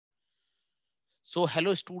So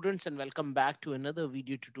hello students and welcome back to another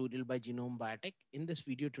video tutorial by Genome Biotech. In this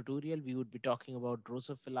video tutorial, we would be talking about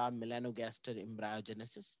Drosophila melanogaster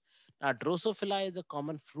embryogenesis. Now, Drosophila is a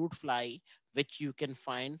common fruit fly which you can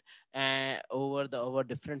find over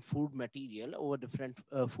different food material.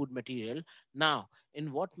 Now,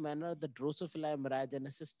 in what manner the Drosophila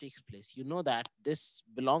embryogenesis takes place? You know that this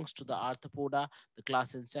belongs to the Arthropoda, the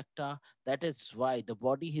class Insecta. That is why the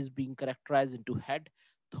body is being characterized into head,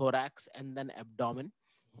 thorax, and then abdomen.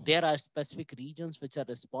 There are specific regions which are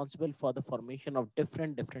responsible for the formation of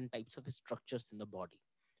different types of structures in the body.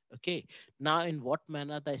 Okay, now in what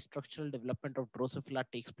manner the structural development of Drosophila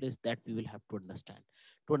takes place, that we will have to understand.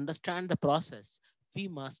 To understand the process, we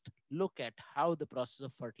must look at how the process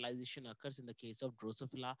of fertilization occurs in the case of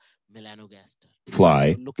Drosophila melanogaster.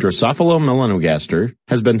 Fly, Drosophila melanogaster,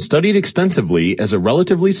 has been studied extensively as a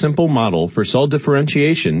relatively simple model for cell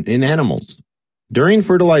differentiation in animals. During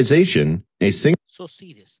fertilization, a single So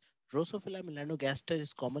serious. Drosophila melanogaster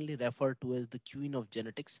is commonly referred to as the queen of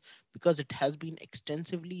genetics because it has been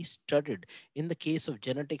extensively studied in the case of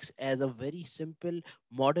genetics as a very simple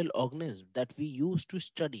model organism that we use to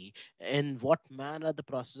study in what manner the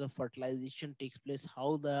process of fertilization takes place,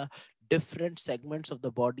 how the different segments of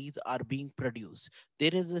the bodies are being produced.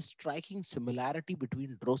 There is a striking similarity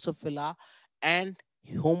between Drosophila and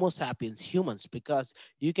Homo sapiens, humans, because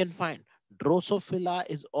you can find Drosophila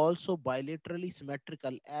is also bilaterally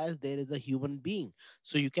symmetrical as there is a human being.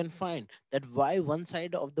 So you can find that why one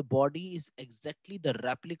side of the body is exactly the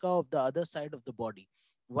replica of the other side of the body.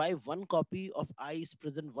 Why one copy of eye is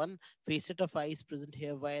present, one facet of eye is present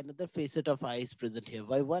here, why another facet of eye is present here,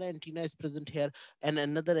 why one antenna is present here and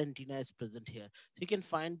another antenna is present here. So you can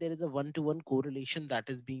find there is a one-to-one correlation that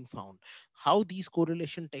is being found. How these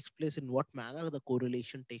correlation takes place, in what manner the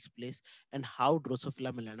correlation takes place, and how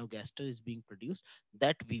Drosophila melanogaster is being produced,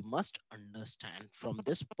 that we must understand from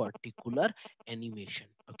this particular animation.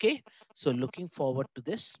 Okay, so looking forward to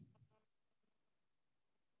this.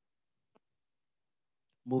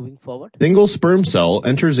 Moving forward. single sperm cell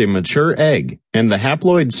enters a mature egg, and the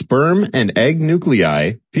haploid sperm and egg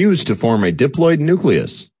nuclei fuse to form a diploid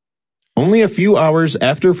nucleus. Only a few hours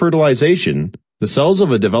after fertilization, the cells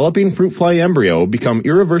of a developing fruit fly embryo become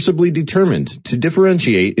irreversibly determined to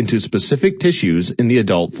differentiate into specific tissues in the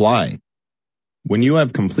adult fly. When you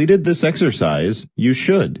have completed this exercise, you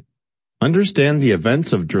should understand the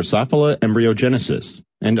events of Drosophila embryogenesis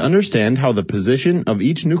and understand how the position of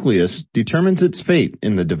each nucleus determines its fate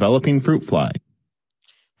in the developing fruit fly.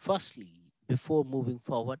 Firstly, before moving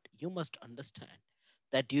forward, you must understand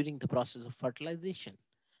that during the process of fertilization,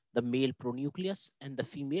 the male pronucleus and the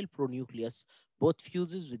female pronucleus both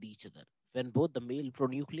fuses with each other. When both the male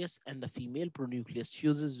pronucleus and the female pronucleus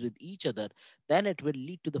fuses with each other, then it will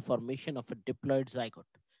lead to the formation of a diploid zygote.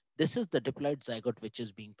 This is the diploid zygote which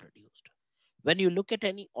is being produced. When you look at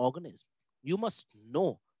any organism, you must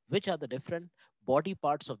know which are the different body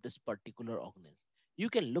parts of this particular organism. You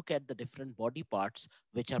can look at the different body parts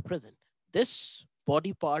which are present. This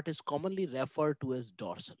body part is commonly referred to as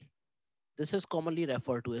dorsal. This is commonly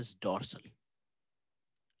referred to as dorsal.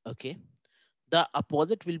 Okay. The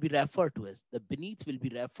opposite will be referred to as, the beneath will be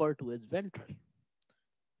referred to as ventral.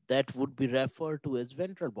 That would be referred to as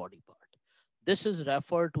ventral body part. This is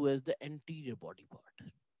referred to as the anterior body part.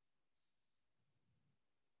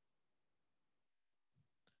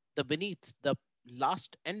 The beneath, the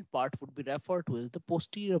last end part would be referred to as the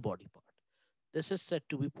posterior body part. This is said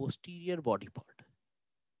to be posterior body part.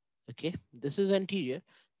 Okay, this is anterior,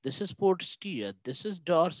 this is posterior, this is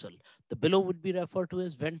dorsal. The below would be referred to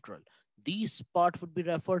as ventral. These part would be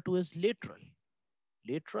referred to as lateral.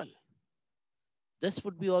 Lateral. This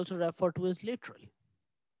would be also referred to as lateral.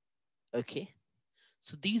 Okay.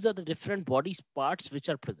 So these are the different body parts which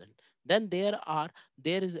are present. Then there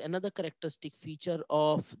is another characteristic feature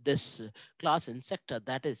of this class Insecta,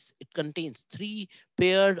 that is it contains three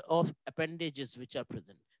paired of appendages which are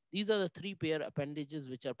present. These are the three pair appendages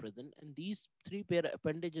which are present, and these three pair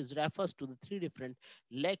appendages refers to the three different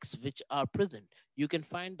legs which are present. You can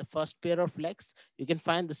find the first pair of legs, you can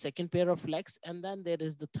find the second pair of legs, and then there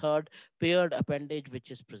is the third paired appendage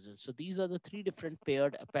which is present. So these are the three different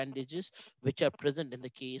paired appendages which are present in the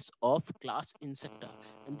case of class Insecta,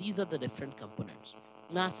 and these are the different components.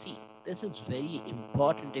 Now see, this is very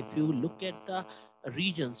important. If you look at the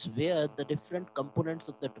regions where the different components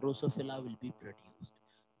of the Drosophila will be produced,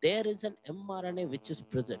 there is an mRNA which is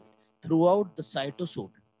present throughout the cytosol.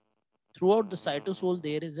 Throughout the cytosol,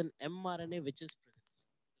 there is an mRNA which is present.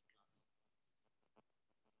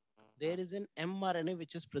 There is an mRNA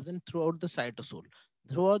which is present throughout the cytosol.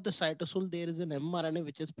 Throughout the cytosol, there is an mRNA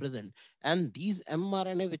which is present, and these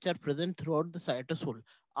mRNA which are present throughout the cytosol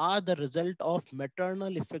are the result of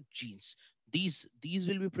maternal effect genes. These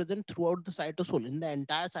will be present throughout the cytosol. In the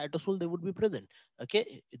entire cytosol, they would be present.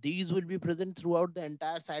 Okay, these will be present throughout the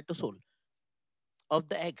entire cytosol of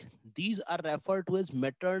the egg. These are referred to as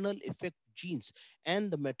maternal effect genes and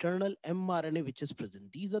the maternal mRNA which is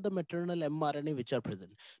present. These are the maternal mRNA which are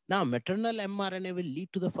present. Now, maternal mRNA will lead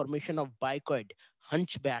to the formation of bicoid,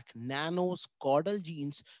 hunchback, nanos, caudal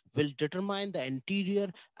genes will determine the anterior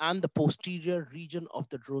and the posterior region of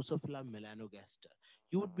the Drosophila melanogaster.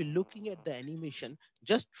 You would be looking at the animation.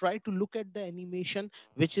 Just try to look at the animation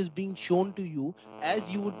which is being shown to you, as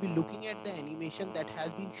you would be looking at the animation that has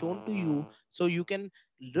been shown to you, so you can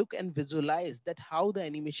look and visualize that how the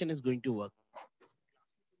animation is going to work.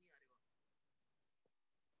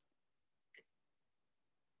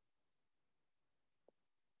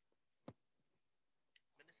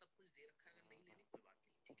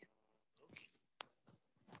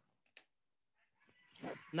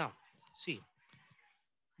 Now, see,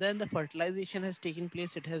 then the fertilization has taken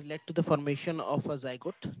place. It has led to the formation of a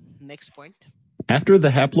zygote. Next point. After the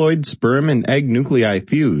haploid sperm and egg nuclei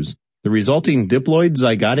fuse, the resulting diploid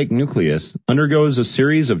zygotic nucleus undergoes a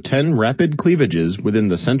series of 10 rapid cleavages within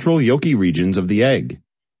the central yolky regions of the egg.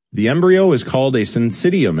 The embryo is called a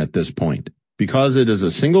syncytium at this point because it is a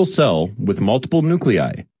single cell with multiple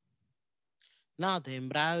nuclei. Now, the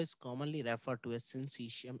embryo is commonly referred to as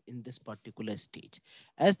syncytium in this particular stage.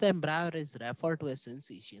 As the embryo is referred to as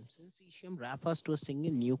syncytium, syncytium refers to a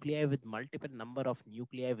single nuclei with multiple number of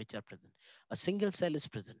nuclei which are present. A single cell is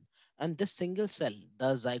present. And this single cell,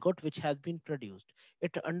 the zygote which has been produced,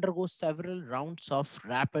 it undergoes several rounds of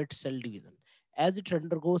rapid cell division. As it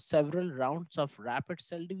undergoes several rounds of rapid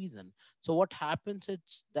cell division, so what happens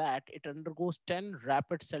is that it undergoes 10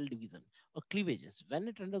 rapid cell division or cleavages. When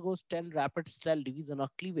it undergoes 10 rapid cell division or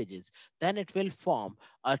cleavages, then it will form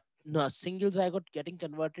a single zygote getting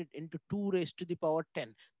converted into 2 raised to the power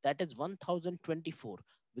 10. That is 1024.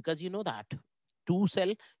 Because you know that 2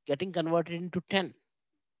 cell getting converted into 10.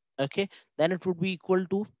 Okay, then it would be equal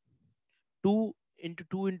to 2 into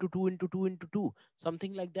 2 into 2 into 2 into 2.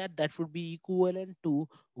 Something like that. That would be equivalent to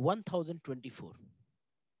 1024.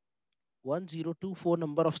 1024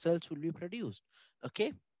 number of cells will be produced.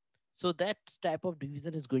 Okay. So that type of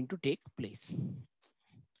division is going to take place.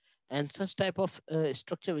 And such type of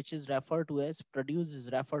structure which is referred to as produced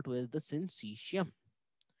is referred to as the syncytium.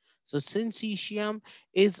 So syncytium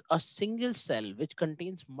is a single cell which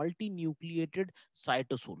contains multinucleated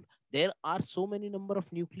cytosol. There are so many number of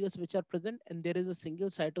nucleus which are present and there is a single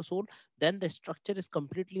cytosol. Then the structure is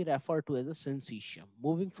completely referred to as a syncytium.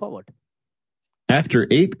 Moving forward. After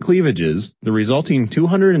 8 cleavages, the resulting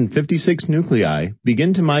 256 nuclei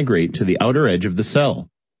begin to migrate to the outer edge of the cell.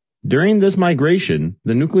 During this migration,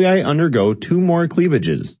 the nuclei undergo 2 more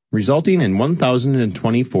cleavages, resulting in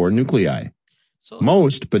 1024 nuclei. So,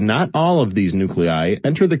 most, but not all of these nuclei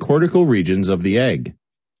enter the cortical regions of the egg.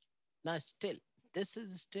 Now still, this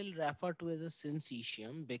is still referred to as a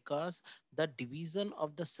syncytium because the division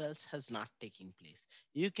of the cells has not taken place.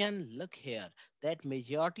 You can look here that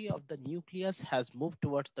majority of the nucleus has moved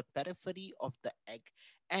towards the periphery of the egg,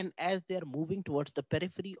 and as they are moving towards the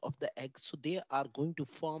periphery of the egg, so they are going to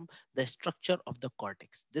form the structure of the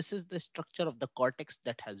cortex. This is the structure of the cortex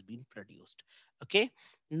that has been produced. Okay,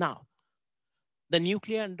 now the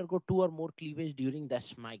nuclei undergo 2 or more cleavage during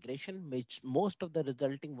this migration, which most of the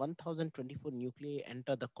resulting 1024 nuclei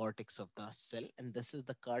enter the cortex of the cell, and this is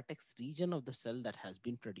the cortex region of the cell that has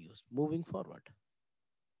been produced. Moving forward.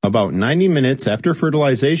 About 90 minutes after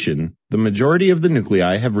fertilization, the majority of the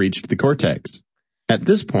nuclei have reached the cortex. At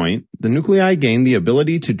this point, the nuclei gain the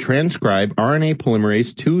ability to transcribe RNA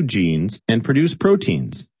polymerase II genes and produce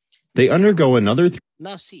proteins. They undergo another.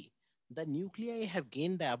 Now see, the nuclei have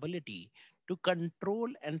gained the ability to control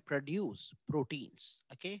and produce proteins.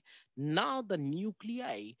 Okay, now the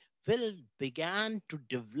nuclei will begin to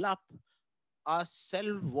develop a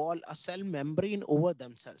cell wall, a cell membrane over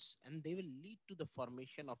themselves, and they will lead to the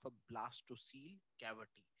formation of a blastocele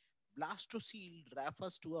cavity. Blastocele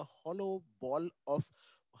refers to a hollow ball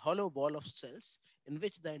of cells in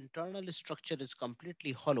which the internal structure is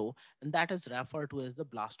completely hollow, and that is referred to as the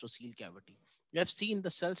blastocele cavity. You have seen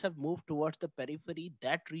the cells have moved towards the periphery.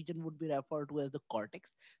 That region would be referred to as the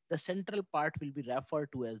cortex. The central part will be referred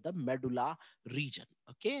to as the medulla region.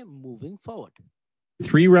 Okay, moving forward.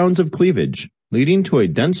 3 rounds of cleavage, leading to a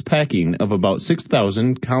dense packing of about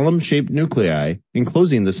 6,000 column-shaped nuclei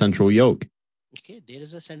enclosing the central yolk. Okay, there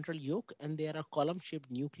is a central yolk and there are column-shaped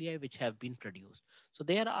nuclei which have been produced. So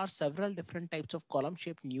there are several different types of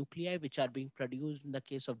column-shaped nuclei which are being produced in the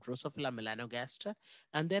case of Drosophila melanogaster.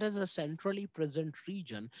 And there is a centrally present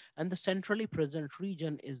region, and the centrally present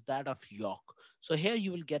region is that of yolk. So here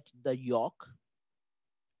you will get the yolk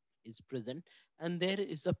is present, and there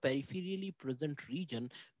is a peripherally present region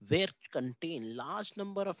where contain large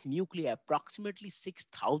number of nuclei, approximately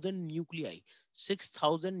 6,000 nuclei.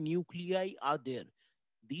 6,000 nuclei are there.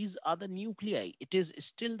 These are the nuclei. It is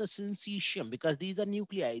still the syncytium because these are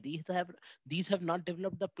nuclei. These have not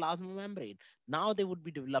developed the plasma membrane. Now they would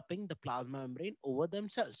be developing the plasma membrane over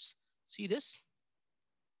themselves. See this?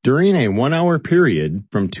 During a 1 hour period,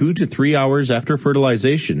 from 2 to 3 hours after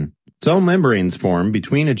fertilization, cell membranes form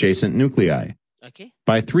between adjacent nuclei. Okay.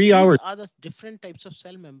 By 3 These hours, are the different types of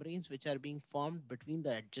cell membranes which are being formed between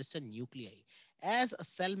the adjacent nuclei. As a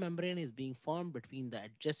cell membrane is being formed between the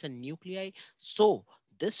adjacent nuclei, so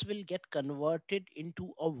this will get converted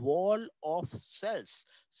into a wall of cells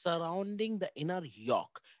surrounding the inner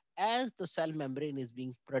yolk. As the cell membrane is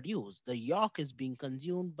being produced, the yolk is being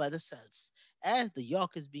consumed by the cells. As the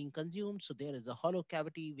yolk is being consumed, so there is a hollow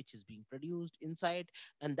cavity which is being produced inside,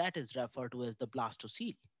 and that is referred to as the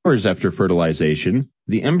blastocele. hours after fertilization,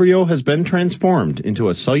 the embryo has been transformed into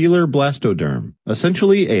a cellular blastoderm,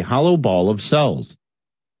 essentially a hollow ball of cells.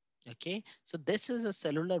 Okay, so this is a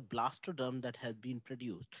cellular blastoderm that has been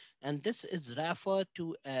produced, and this is referred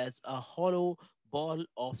to as a hollow ball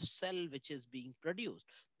of cell which is being produced.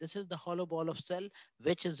 This is the hollow ball of cell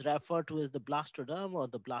which is referred to as the blastoderm or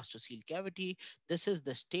the blastocele cavity. This is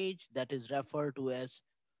the stage that is referred to as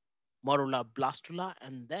morula blastula,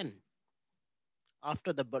 and then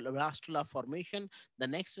after the blastula formation, the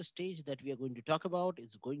next stage that we are going to talk about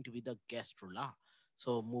is going to be the gastrula.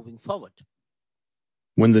 So moving forward.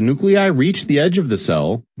 When the nuclei reach the edge of the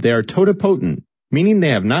cell, they are totipotent, meaning they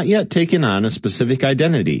have not yet taken on a specific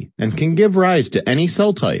identity and can give rise to any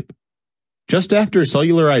cell type. Just after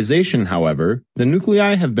cellularization, however, the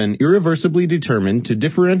nuclei have been irreversibly determined to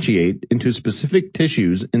differentiate into specific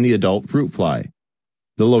tissues in the adult fruit fly.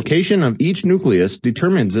 The location of each nucleus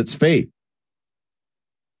determines its fate.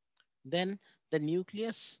 Then the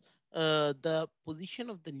nucleus, the position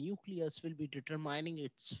of the nucleus will be determining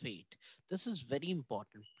its fate. This is very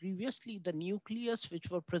important. Previously, the nucleus which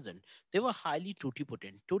were present, they were highly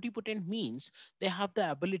totipotent. Totipotent means they have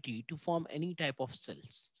the ability to form any type of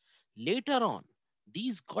cells. Later on,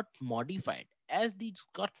 these got modified. As these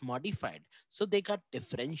got modified, so they got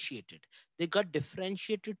differentiated. They got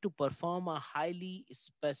differentiated to perform a highly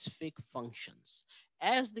specific functions.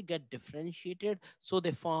 As they get differentiated, so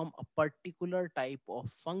they form a particular type of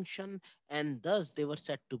function, and thus they were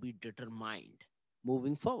said to be determined.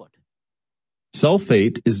 Moving forward. Cell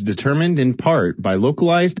fate is determined in part by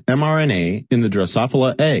localized mRNA in the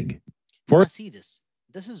Drosophila egg. Now see this.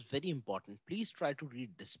 This is very important. Please try to read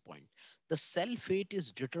this point. The cell fate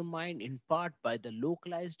is determined in part by the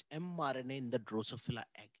localized mRNA in the Drosophila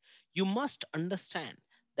egg. You must understand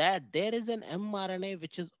that there is an mRNA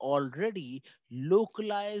which is already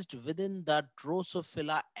localized within the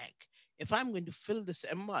Drosophila egg. If I'm going to fill this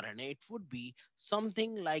mRNA, it would be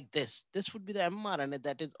something like this. This would be the mRNA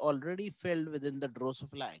that is already filled within the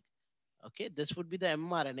Drosophila egg. Okay, this would be the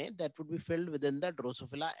mRNA that would be filled within the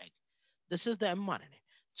Drosophila egg. This is the mRNA.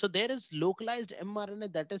 So there is localized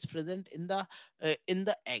mRNA that is present in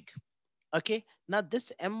the egg. Okay, now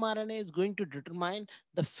this mRNA is going to determine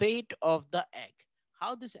the fate of the egg.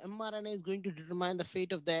 How this mRNA is going to determine the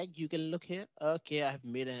fate of the egg? You can look here. Okay, I have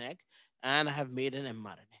made an egg and I have made an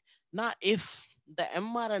mRNA. Now, if the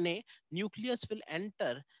mRNA nucleus will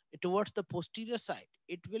enter towards the posterior side,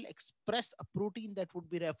 it will express a protein that would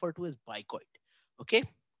be referred to as bicoid. Okay,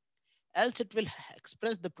 else it will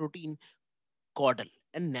express the protein caudal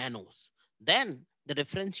and nanos. Then the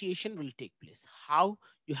differentiation will take place. How?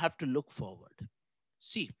 You have to look forward.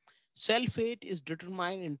 See, cell fate is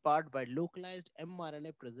determined in part by localized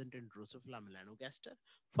mRNA present in Drosophila melanogaster.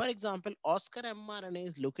 For example, Oscar mRNA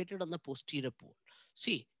is located on the posterior pole.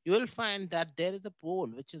 See, you will find that there is a pole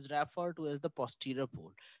which is referred to as the posterior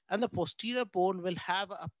pole. And the posterior pole will have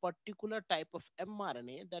a particular type of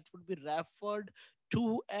mRNA that would be referred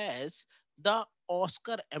to as the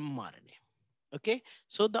Oscar mRNA. Okay,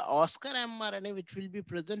 so the Oscar mRNA, which will be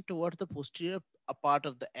present towards the posterior part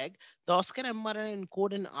of the egg, the Oscar mRNA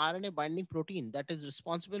encode an RNA binding protein that is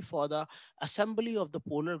responsible for the assembly of the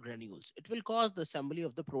polar granules. It will cause the assembly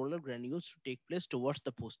of the polar granules to take place towards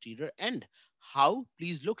the posterior end. How?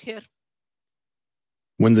 Please look here.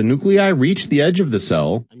 When the nuclei reach the edge of the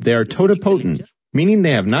cell, they are totipotent, meaning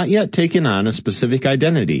they have not yet taken on a specific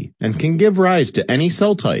identity and can give rise to any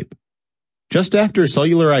cell type. Just after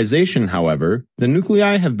cellularization, however, the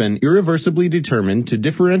nuclei have been irreversibly determined to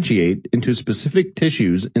differentiate into specific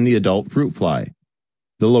tissues in the adult fruit fly.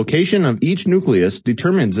 The location of each nucleus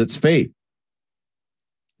determines its fate.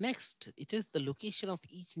 Next, it is the location of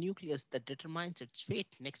each nucleus that determines its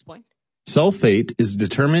fate. Next point. Cell fate is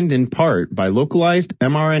determined in part by localized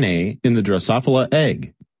mRNA in the Drosophila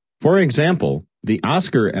egg. For example, the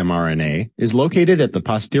Oscar mRNA is located at the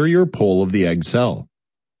posterior pole of the egg cell.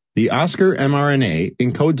 The Oscar mRNA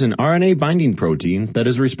encodes an RNA binding protein that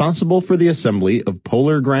is responsible for the assembly of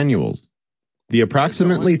polar granules. The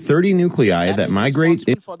approximately 30 nuclei that is migrate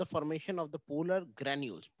responsible for the formation of the polar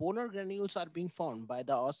granules. Polar granules are being formed by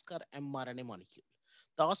the Oscar mRNA molecule.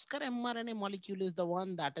 The Oscar mRNA molecule is the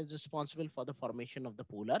one that is responsible for the formation of the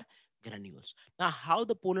polar granules. Now, how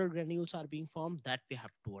the polar granules are being formed, that we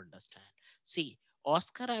have to understand. See,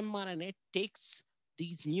 Oscar mRNA takes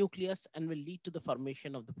these nucleus and will lead to the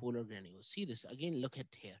formation of the polar granules. See this again, look at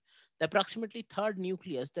here. The approximately third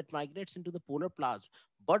nucleus that migrates into the polar plasma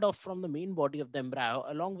bud off from the main body of the embryo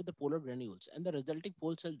along with the polar granules, and the resulting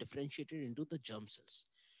pole cell differentiated into the germ cells.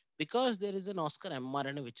 Because there is an Oscar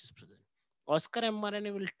mRNA which is present, Oscar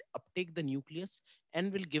mRNA will uptake the nucleus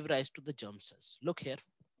and will give rise to the germ cells. Look here.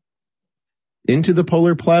 Into the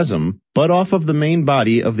polar plasm, bud off of the main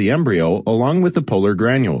body of the embryo along with the polar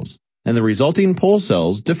granules, and the resulting pole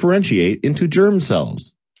cells differentiate into germ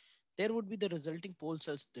cells. There would be the resulting pole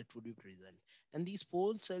cells that would be present, and these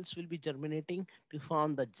pole cells will be germinating to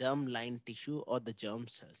form the germ-line tissue or the germ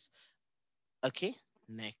cells. Okay,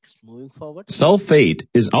 next, moving forward. Cell fate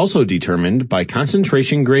is also determined by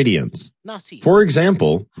concentration gradients. Now see, for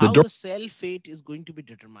example, how the cell fate is going to be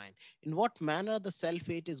determined. In what manner the cell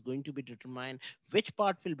fate is going to be determined, which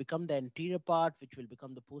part will become the anterior part, which will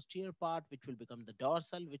become the posterior part, which will become the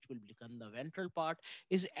dorsal, which will become the ventral part,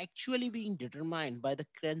 is actually being determined by the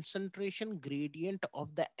concentration gradient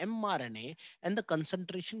of the mRNA and the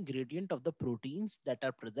concentration gradient of the proteins that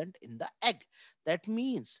are present in the egg. That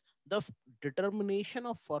means the determination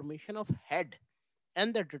of formation of head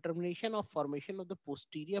and the determination of formation of the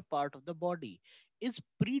posterior part of the body is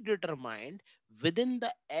predetermined within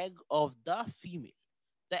the egg of the female.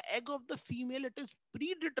 The egg of the female, it is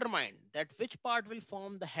predetermined that which part will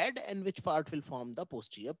form the head and which part will form the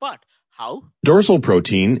posterior part. How? Dorsal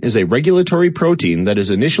protein is a regulatory protein that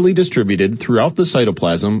is initially distributed throughout the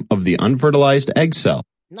cytoplasm of the unfertilized egg cell.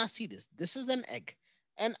 Now see this. This is an egg,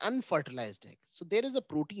 an unfertilized egg. So there is a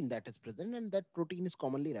protein that is present, and that protein is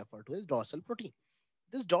commonly referred to as dorsal protein.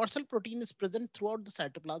 This dorsal protein is present throughout the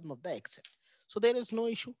cytoplasm of the egg cell. So there is no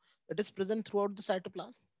issue. It is present throughout the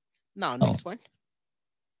cytoplasm. Now, next point.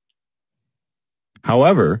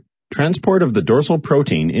 However, transport of the dorsal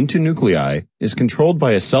protein into nuclei is controlled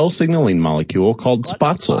by a cell signaling molecule called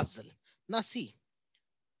spotzel. Now see,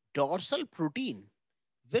 dorsal protein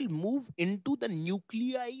will move into the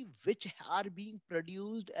nuclei which are being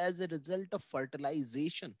produced as a result of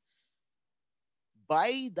fertilization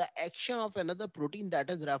by the action of another protein that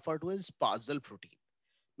is referred to as spotzel protein.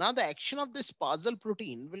 Now, the action of this spotzel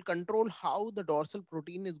protein will control how the dorsal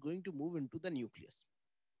protein is going to move into the nucleus.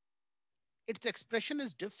 Its expression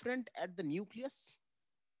is different at the nucleus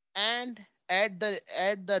and at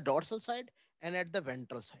the dorsal side and at the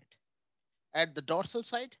ventral side. At the dorsal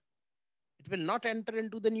side, it will not enter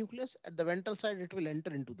into the nucleus. At the ventral side, it will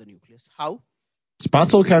enter into the nucleus. How?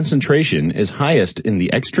 Spotzel concentration is highest in the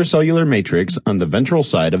extracellular matrix on the ventral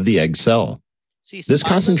side of the egg cell. See, this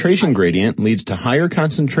concentration gradient leads to higher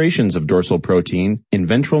concentrations of dorsal protein in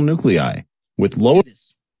ventral nuclei, with lower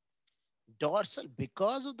dorsal,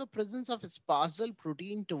 because of the presence of spotzel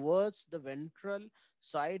protein towards the ventral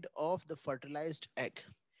side of the fertilized egg.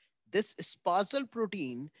 This spotzel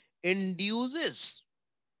protein induces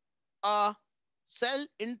a cell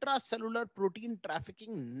intracellular protein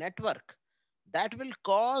trafficking network that will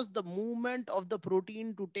cause the movement of the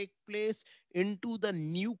protein to take place into the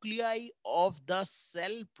nuclei of the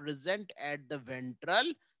cell present at the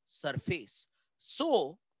ventral surface.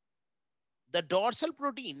 So, the dorsal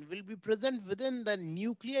protein will be present within the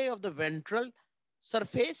nuclei of the ventral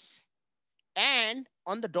surface, and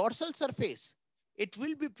on the dorsal surface, it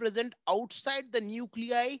will be present outside the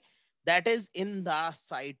nuclei, that is in the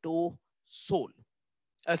cytosol.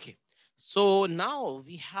 Okay, so now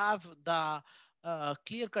we have the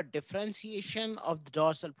clear-cut differentiation of the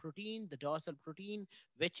dorsal protein,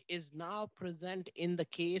 which is now present in the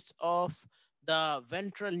case of the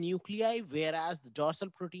ventral nuclei, whereas the dorsal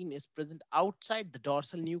protein is present outside the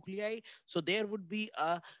dorsal nuclei. So there would be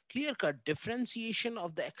a clear-cut differentiation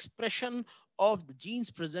of the expression of the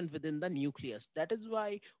genes present within the nucleus. That is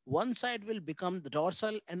why one side will become the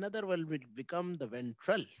dorsal, another will become the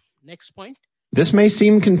ventral. Next point. This may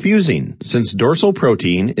seem confusing since dorsal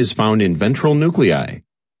protein is found in ventral nuclei.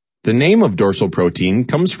 The name of dorsal protein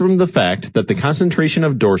comes from the fact that the concentration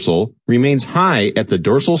of dorsal remains high at the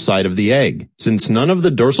dorsal side of the egg, since none of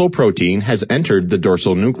the dorsal protein has entered the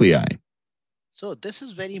dorsal nuclei. So this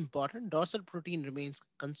is very important. Dorsal protein remains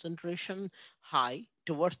concentration high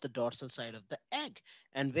towards the dorsal side of the egg.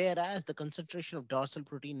 And whereas the concentration of dorsal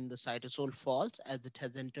protein in the cytosol falls as it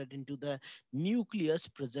has entered into the nucleus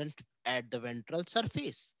present at the ventral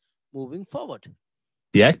surface. Moving forward.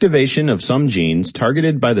 The activation of some genes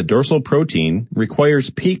targeted by the dorsal protein requires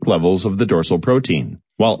peak levels of the dorsal protein,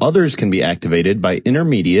 while others can be activated by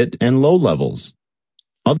intermediate and low levels.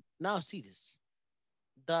 Now see this.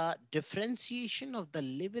 The differentiation of the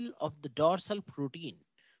level of the dorsal protein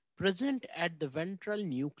present at the ventral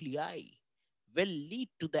nuclei will lead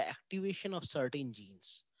to the activation of certain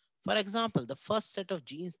genes. For example, the first set of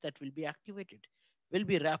genes that will be activated will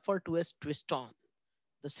be referred to as twiston.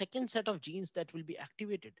 The second set of genes that will be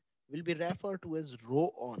activated will be referred to as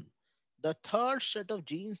rho-on. The third set of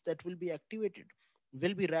genes that will be activated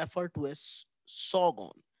will be referred to as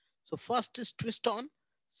sog-on. So first is twiston,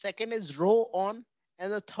 second is rho-on,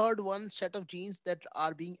 and the third one set of genes that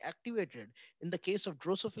are being activated in the case of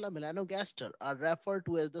Drosophila melanogaster are referred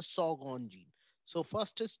to as the sog-on gene. So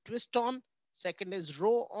first is twiston, second is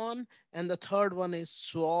rho-on, and the third one is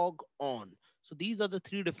sog-on. So these are the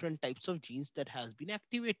three different types of genes that has been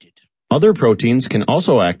activated. Other proteins can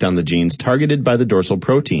also act on the genes targeted by the dorsal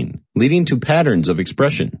protein, leading to patterns of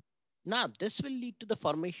expression. Now, this will lead to the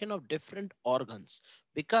formation of different organs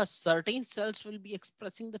because certain cells will be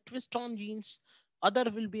expressing the twiston genes,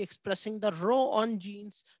 other will be expressing the rho-on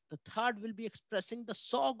genes, the third will be expressing the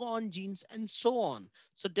sog-on genes, and so on.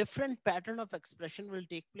 So different pattern of expression will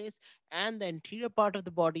take place, and the anterior part of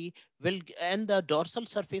the body will, and the dorsal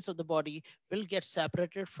surface of the body will get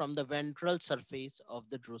separated from the ventral surface of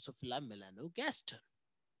the Drosophila melanogaster.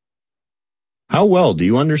 How well do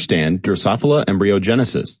you understand Drosophila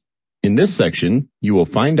embryogenesis? In this section, you will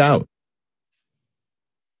find out.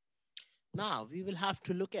 Now we will have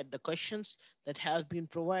to look at the questions that have been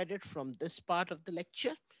provided from this part of the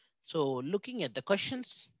lecture. So looking at the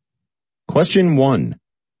questions. Question 1.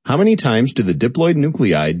 How many times do the diploid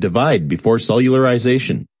nuclei divide before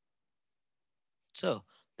cellularization? So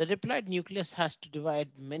the diploid nucleus has to divide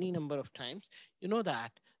many number of times. You know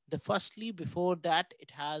that the firstly before that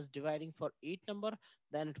it has dividing for 8 number,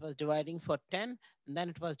 then it was dividing for 10, and then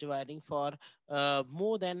it was dividing for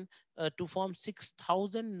more than to form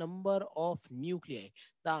 6,000 number of nuclei.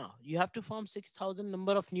 Now you have to form 6,000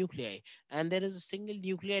 number of nuclei, and there is a single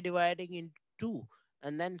nuclei dividing in 2,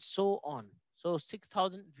 and then so on. So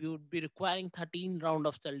 6,000, we would be requiring 13 round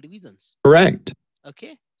of cell divisions. Correct.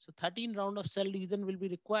 Okay, so 13 round of cell division will be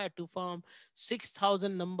required to form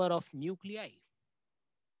 6,000 number of nuclei.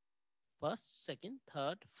 First, second,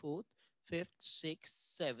 third, fourth, fifth, sixth,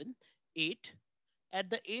 seventh, eighth. At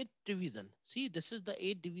the 8th division, see, this is the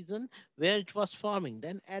 8th division where it was forming.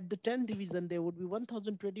 Then at the 10th division, there would be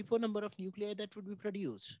 1,024 number of nuclei that would be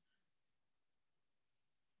produced.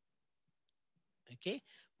 Okay,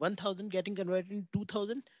 1,000 getting converted into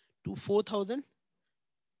 2,000 to 4,000,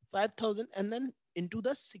 5,000, and then into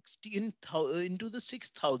the 16,000, into the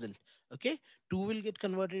 6,000. Okay, 2 will get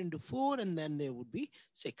converted into 4, and then there would be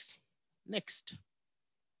 6. Next.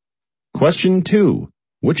 Question 2.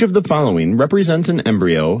 Which of the following represents an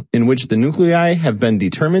embryo in which the nuclei have been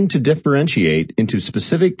determined to differentiate into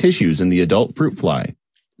specific tissues in the adult fruit fly?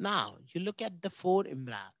 Now, you look at the 4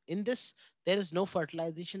 embryo. In this, there is no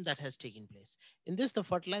fertilization that has taken place. In this, the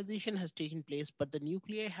fertilization has taken place, but the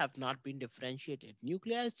nuclei have not been differentiated.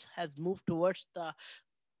 Nucleus has moved towards the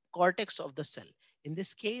cortex of the cell. In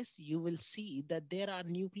this case, you will see that there are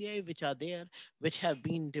nuclei which are there, which have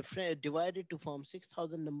been divided to form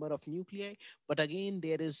 6,000 number of nuclei. But again,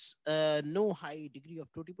 there is no high degree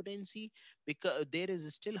of totipotency, because there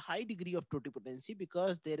is still high degree of totipotency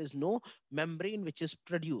because there is no membrane which is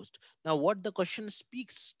produced. Now, what the question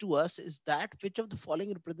speaks to us is that which of the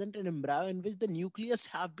following represent an embryo in which the nucleus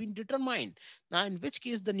have been determined. Now, in which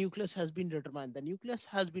case the nucleus has been determined? The nucleus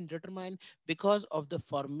has been determined because of the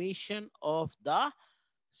formation of the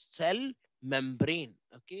cell membrane.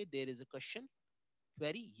 Okay, there is a question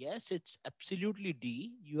query. Yes, it's absolutely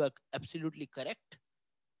D. You are absolutely correct.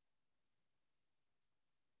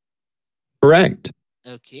 Correct.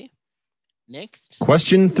 Okay, next.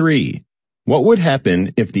 Question 3. What would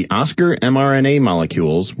happen if the Oscar mRNA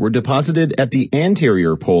molecules were deposited at the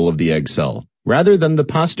anterior pole of the egg cell rather than the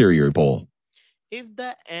posterior pole? If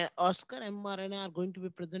the Oscar mRNA are going to be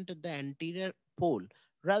present at the anterior pole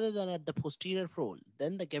rather than at the posterior pole,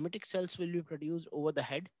 then the gametic cells will be produced over the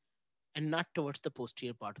head. and not towards the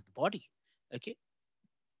posterior part of the body. Okay,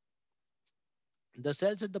 the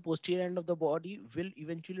cells at the posterior end of the body will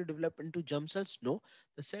eventually develop into germ cells. No,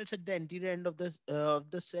 the cells at the anterior end of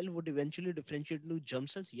the cell would eventually differentiate into germ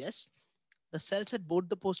cells. Yes, the cells at both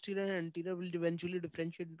the posterior and anterior will eventually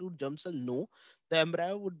differentiate into germ cell. No, the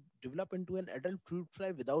embryo would develop into an adult fruit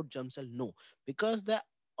fly without germ cell. No, because the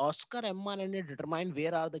Oscar mRNA determine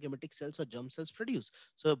where are the gametic cells or germ cells produced.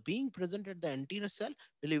 So being present at the anterior cell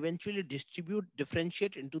will eventually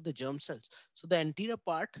differentiate into the germ cells. So the anterior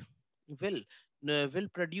part will will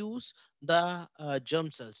produce the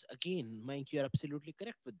germ cells. Again, Mike, you are absolutely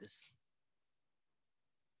correct with this.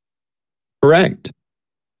 Correct.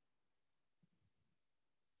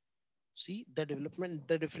 See the development,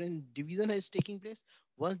 the different division is taking place.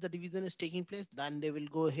 Once the division is taking place, then they will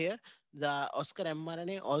go here. The Oscar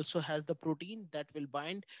mRNA also has the protein that will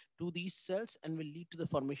bind to these cells and will lead to the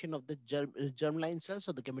formation of the germline cells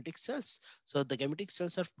or the gametic cells. So the gametic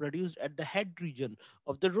cells are produced at the head region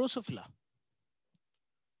of the Drosophila.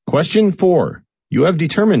 Question 4. You have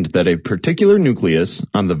determined that a particular nucleus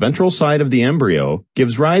on the ventral side of the embryo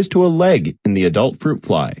gives rise to a leg in the adult fruit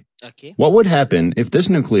fly. Okay. What would happen if this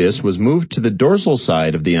nucleus was moved to the dorsal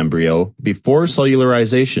side of the embryo before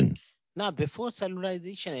cellularization? Now, before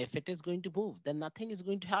cellularization, if it is going to move, then nothing is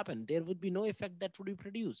going to happen. There would be no effect that would be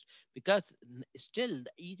produced because still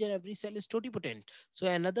each and every cell is totipotent. So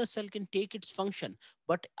another cell can take its function.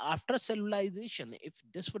 But after cellularization, if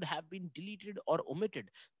this would have been deleted or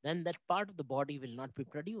omitted, then that part of the body will not be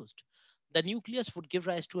produced. The nucleus would give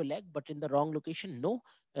rise to a leg, but in the wrong location. No,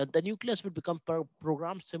 the nucleus would become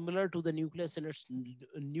programmed similar to the nucleus in its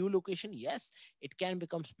new location. Yes, it can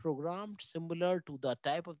become programmed similar to the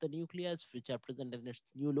type of the nucleus which are present in its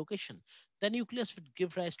new location. The nucleus would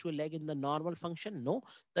give rise to a leg in the normal function. No,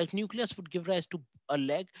 the nucleus would give rise to a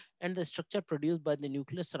leg and the structure produced by the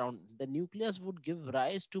nucleus around. The nucleus would give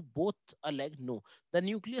rise to both a leg. No, the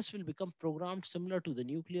nucleus will become programmed similar to the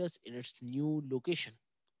nucleus in its new location.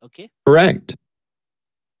 Okay. Correct.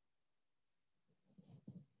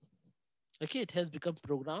 Okay, it has become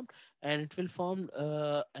programmed and it will form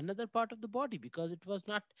another part of the body because it was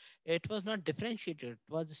not differentiated. It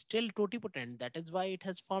was still totipotent. That is why it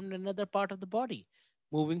has formed another part of the body.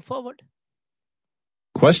 Moving forward.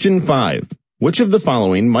 Question 5. Which of the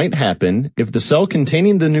following might happen if the cell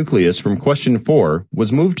containing the nucleus from question 4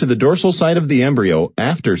 was moved to the dorsal side of the embryo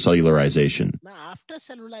after cellularization? Now, after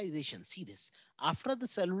cellularization, see this. After the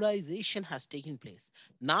cellularization has taken place,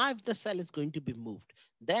 now if the cell is going to be moved,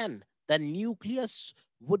 then the nucleus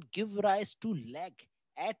would give rise to leg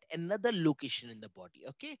at another location in the body.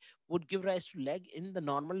 Okay, would give rise to leg in the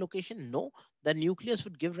normal location. No, the nucleus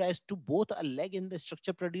would give rise to both a leg in the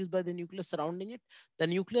structure produced by the nucleus surrounding it. The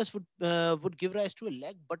nucleus would give rise to a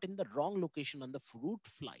leg, but in the wrong location on the fruit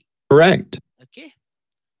fly. Correct. Okay,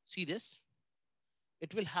 see this.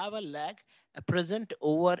 It will have a leg present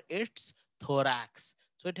over its thorax.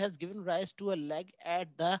 So it has given rise to a leg at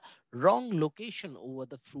the wrong location over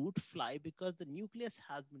the fruit fly because the nucleus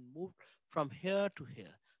has been moved from here to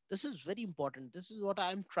here. This is very important. This is what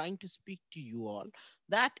I'm trying to speak to you all,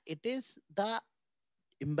 that it is the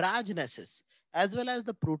embryogenesis as well as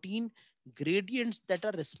the protein gradients that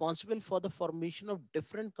are responsible for the formation of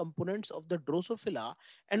different components of the Drosophila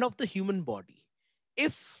and of the human body.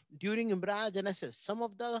 If during embryogenesis some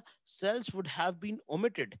of the cells would have been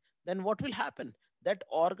omitted, then what will happen? That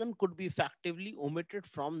organ could be effectively omitted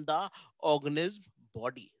from the organism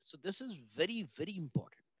body. So this is very, very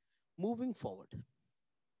important. Moving forward.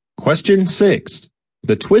 Question 6.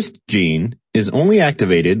 The twist gene is only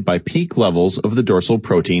activated by peak levels of the dorsal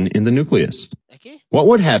protein in the nucleus. Okay. What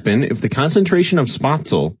would happen if the concentration of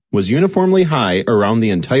spotzel was uniformly high around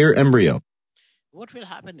the entire embryo? What will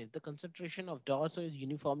happen if the concentration of dorsal is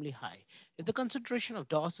uniformly high? If the concentration of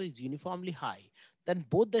dorsal is uniformly high, then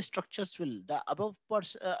both the structures will, the above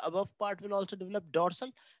part will also develop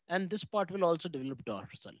dorsal and this part will also develop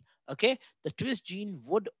dorsal. Okay, the twist gene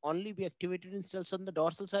would only be activated in cells on the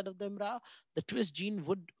dorsal side of the embryo. The twist gene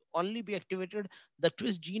would only be activated, the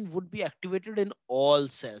twist gene would be activated in all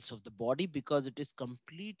cells of the body because it is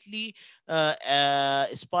completely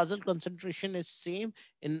spatial concentration is same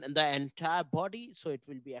in the entire body, so it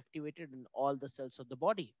will be activated in all the cells of the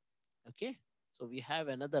body. Okay, so we have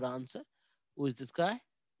another answer. Who is this guy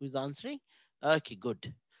who is answering? Okay,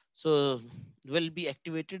 good. So will be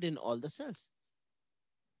activated in all the cells.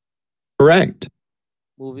 Correct.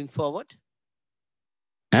 Moving forward.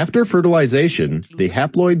 After fertilization, the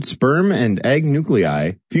haploid sperm and egg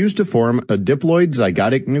nuclei fuse to form a diploid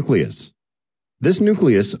zygotic nucleus. This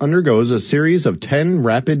nucleus undergoes a series of 10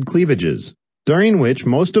 rapid cleavages. during which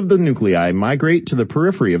most of the nuclei migrate to the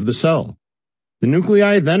periphery of the cell. The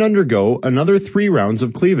nuclei then undergo another 3 rounds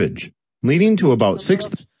of cleavage, So leading to total about number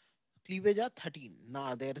of cleavage are 13.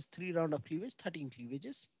 Now there is 3 rounds of cleavage, 13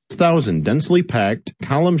 cleavages. 6,000 densely packed,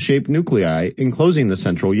 column-shaped nuclei enclosing the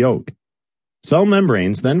central yolk. Cell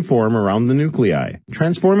membranes then form around the nuclei,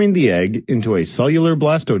 transforming the egg into a cellular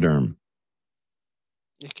blastoderm.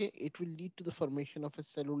 Okay, it will lead to the formation of a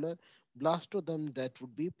cellular blastoderm that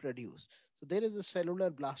would be produced. So there is a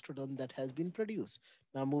cellular blastoderm that has been produced.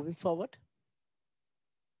 Now moving forward.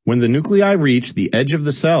 When the nuclei reach the edge of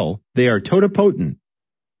the cell, they are totipotent.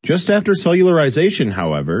 Just after cellularization,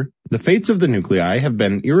 however, the fates of the nuclei have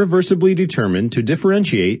been irreversibly determined to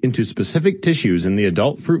differentiate into specific tissues in the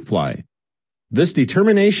adult fruit fly. This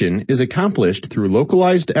determination is accomplished through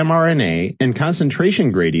localized mRNA and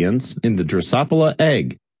concentration gradients in the Drosophila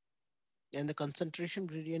egg. And the concentration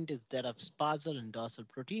gradient is that of spasal and dorsal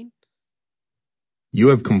protein. You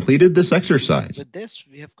have completed this exercise. With this,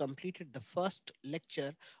 we have completed the first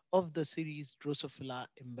lecture of the series Drosophila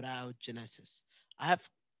embryogenesis. I have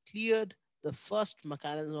cleared the first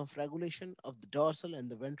mechanism of regulation of the dorsal and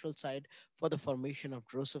the ventral side for the formation of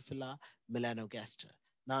Drosophila melanogaster.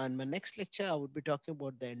 Now, in my next lecture, I would be talking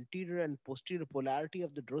about the anterior and posterior polarity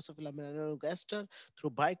of the Drosophila melanogaster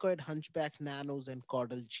through bicoid, hunchback, nanos, and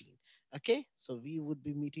caudal gene. Okay, so we would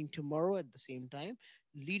be meeting tomorrow at the same time,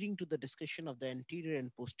 leading to the discussion of the anterior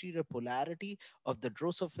and posterior polarity of the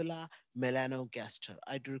Drosophila melanogaster.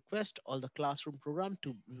 I do request all the classroom program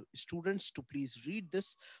to students to please read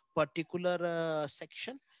this particular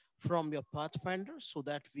section from your Pathfinder so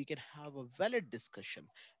that we can have a valid discussion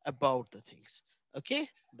about the things. Okay,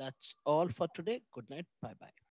 that's all for today. Good night. Bye bye.